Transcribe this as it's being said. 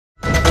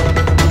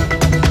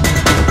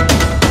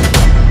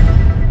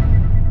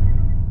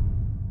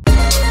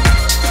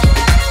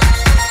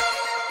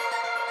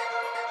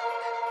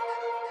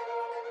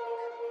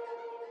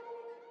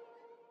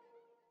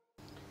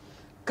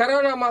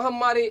Corona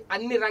మహమ్మారి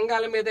అన్ని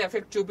రంగాల మీద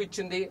ఎఫెక్ట్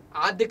చూపించింది.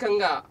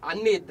 ఆర్థికంగా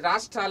అన్ని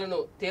రాష్ట్రాలను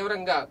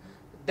తీవ్రంగా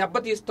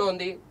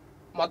దెబ్బతీస్తోంది.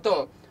 మొత్తం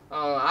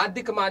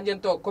ఆర్థిక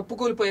మాంద్యంతో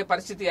కొప్పుకూలిపోయే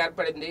పరిస్థితి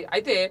ఏర్పడింది.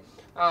 అయితే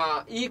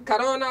ఈ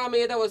కరోనా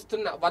మీద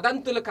వస్తున్న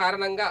వదంతుల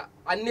కారణంగా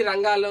అన్ని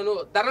రంగాల్లోనూ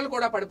ధరలు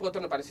కూడా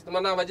పడిపోతున్న పరిస్థితి.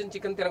 మొన్న మధ్యన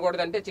చికెన్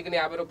తినకూడదంటే చికెన్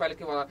 50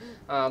 రూపాయలకి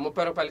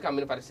 30 రూపాయలకి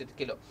అమ్మిన పరిస్థితి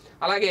కిలో.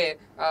 అలాగే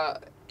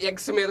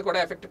ఎగ్స్ మీద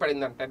కూడా ఎఫెక్ట్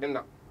పడిందంట. నిన్న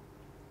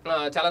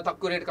చాలా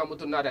తక్కువ రేటుకి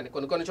అమ్ముతున్నారని,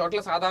 కొన్ని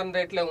చోట్ల సాధారణ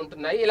రేట్లే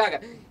ఉంటున్నాయి. ఇలాగ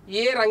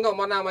ఏ రంగం,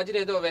 మొన్న మధ్యన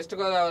ఏదో వెస్ట్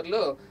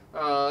గోదావరిలో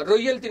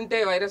రొయ్యలు తింటే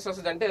వైరస్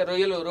వస్తుందంటే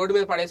రొయ్యలు రోడ్డు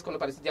మీద పడేసుకున్న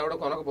పరిస్థితి ఎవడో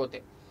కొనకపోతే.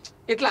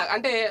 ఇట్లా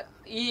అంటే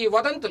ఈ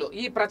వదంతులు,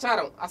 ఈ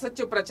ప్రచారం,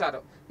 అసత్య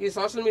ప్రచారం ఈ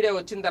సోషల్ మీడియా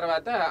వచ్చిన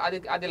తర్వాత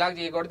అది ఇలాగ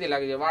చేయకూడదు,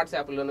 ఇలాగ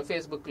వాట్సాప్లోను,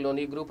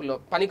 ఫేస్బుక్లోను, ఈ గ్రూపుల్లో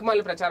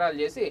పనికిమాలిన ప్రచారాలు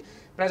చేసి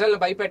ప్రజలను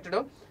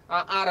భయపెట్టడం,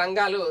 ఆ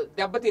రంగాలు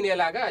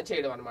దెబ్బతినేలాగా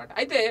చేయడం అనమాట.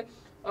 అయితే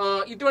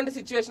ఇటువంటి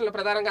సిచ్యువేషన్లో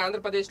ప్రధానంగా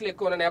ఆంధ్రప్రదేశ్లో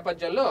ఎక్కువ ఉన్న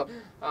నేపథ్యంలో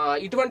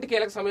ఇటువంటి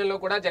కీలక సమయంలో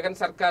కూడా జగన్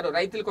సర్కారు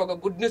రైతులకు ఒక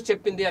గుడ్ న్యూస్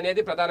చెప్పింది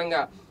అనేది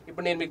ప్రధానంగా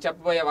ఇప్పుడు నేను మీకు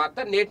చెప్పబోయే వార్త.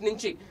 నేటి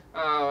నుంచి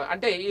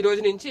అంటే ఈ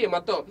రోజు నుంచి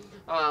మొత్తం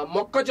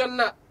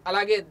మొక్కజొన్న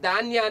అలాగే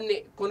ధాన్యాన్ని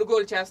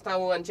కొనుగోలు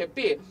చేస్తాము అని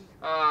చెప్పి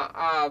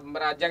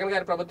జగన్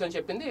గారి ప్రభుత్వం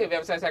చెప్పింది.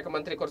 వ్యవసాయ శాఖ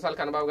మంత్రి కురసాల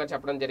కన్నబాబు గారు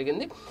చెప్పడం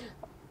జరిగింది.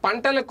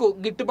 పంటలకు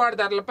గిట్టుబాటు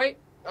ధరలపై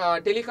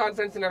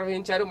టెలికాన్ఫరెన్స్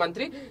నిర్వహించారు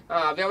మంత్రి.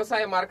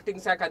 వ్యవసాయ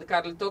మార్కెటింగ్ శాఖ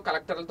అధికారులతో,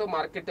 కలెక్టర్లతో,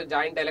 మార్కెట్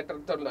జాయింట్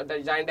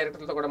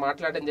డైరెక్టర్లతో కూడా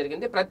మాట్లాడడం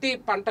జరిగింది. ప్రతి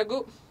పంటకు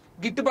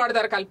గిట్టుబాటు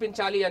ధర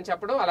కల్పించాలి అని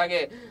చెప్పడం,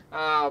 అలాగే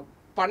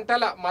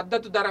పంటల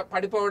మద్దతు ధర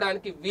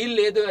పడిపోవడానికి వీలు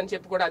లేదు అని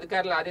చెప్పి కూడా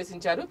అధికారులను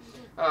ఆదేశించారు.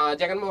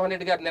 జగన్మోహన్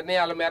రెడ్డి గారి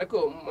నిర్ణయాల మేరకు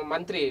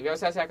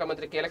వ్యవసాయ శాఖ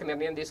మంత్రి కీలక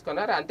నిర్ణయం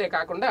తీసుకున్నారు.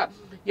 అంతేకాకుండా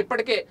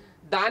ఇప్పటికే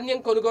ధాన్యం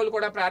కొనుగోలు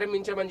కూడా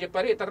ప్రారంభించామని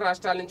చెప్పారు. ఇతర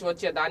రాష్ట్రాల నుంచి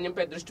వచ్చే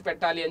ధాన్యంపై దృష్టి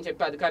పెట్టాలి అని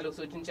చెప్పి అధికారులకు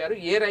సూచించారు.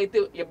 ఏ రైతు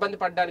ఇబ్బంది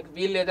పడడానికి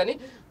వీలు లేదని,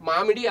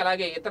 మామిడి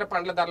అలాగే ఇతర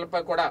పండ్ల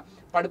ధరలపై కూడా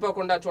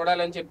పడిపోకుండా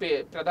చూడాలని చెప్పి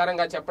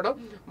ప్రధానంగా చెప్పడం,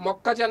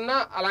 మొక్కజొన్న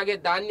అలాగే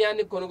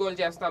ధాన్యాన్ని కొనుగోలు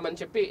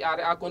చేస్తామని చెప్పి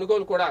ఆ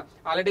కొనుగోలు కూడా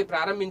ఆల్రెడీ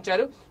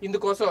ప్రారంభించారు.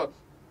 ఇందుకోసం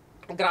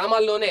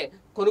గ్రామాల్లోనే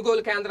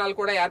కొనుగోలు కేంద్రాలు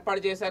కూడా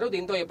ఏర్పాటు చేశారు.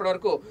 దీంతో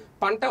ఇప్పటివరకు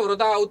పంట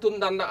వృధా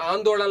అవుతుందన్న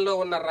ఆందోళనలో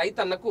ఉన్న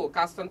రైతన్నకు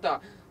కాస్తంత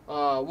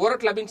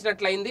ఊరట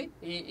లభించినట్లయింది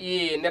ఈ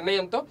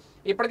నిర్ణయంతో.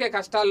 ఇప్పటికే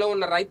కష్టాల్లో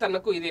ఉన్న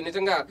రైతన్నకు ఇది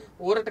నిజంగా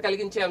ఊరట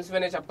కలిగించే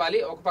అంశమనే చెప్పాలి.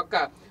 ఒక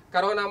పక్క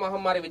కరోనా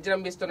మహమ్మారి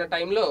విజృంభిస్తున్న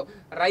టైంలో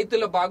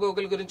రైతుల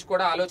బాగోగుల గురించి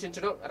కూడా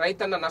ఆలోచించడం,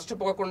 రైతన్న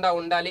నష్టపోకుండా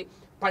ఉండాలి,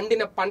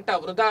 పండిన పంట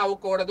వృధా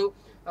అవ్వకూడదు,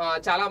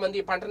 చాలా మంది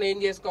పంటను ఏం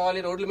చేసుకోవాలి,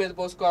 రోడ్ల మీద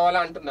పోసుకోవాలా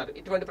అంటున్నారు.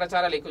 ఇటువంటి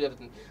ప్రచారాలు ఎక్కువ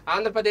జరుగుతుంది.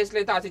 ఆంధ్రప్రదేశ్లో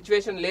అయితే ఆ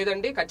సిచ్యువేషన్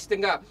లేదండి.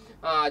 ఖచ్చితంగా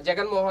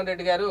జగన్మోహన్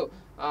రెడ్డి గారు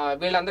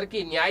వీళ్ళందరికీ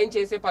న్యాయం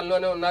చేసే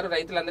పనిలోనే ఉన్నారు.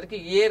 రైతులందరికీ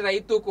ఏ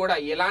రైతు కూడా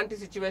ఎలాంటి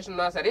సిచ్యువేషన్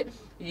ఉన్నా సరే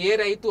ఏ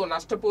రైతు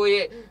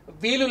నష్టపోయే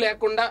వీలు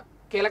లేకుండా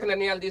కీలక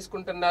నిర్ణయాలు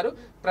తీసుకుంటున్నారు.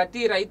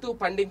 ప్రతి రైతు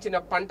పండించిన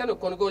పంటను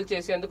కొనుగోలు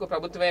చేసేందుకు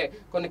ప్రభుత్వమే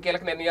కొన్ని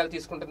కీలక నిర్ణయాలు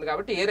తీసుకుంటుంది.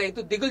 కాబట్టి ఏ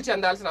రైతు దిగులు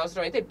చెందాల్సిన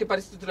అవసరం అయితే ఎట్టి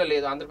పరిస్థితుల్లో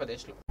లేదు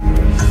ఆంధ్రప్రదేశ్లో.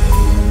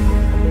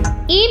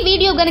 ఈ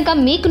వీడియో గనుక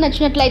మీకు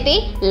నచ్చినట్లయితే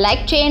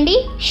లైక్ చేయండి,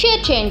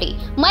 షేర్ చేయండి.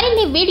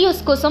 మరిన్ని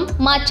వీడియోస్ కోసం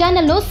మా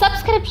ఛానల్ను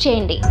సబ్స్క్రైబ్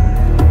చేయండి.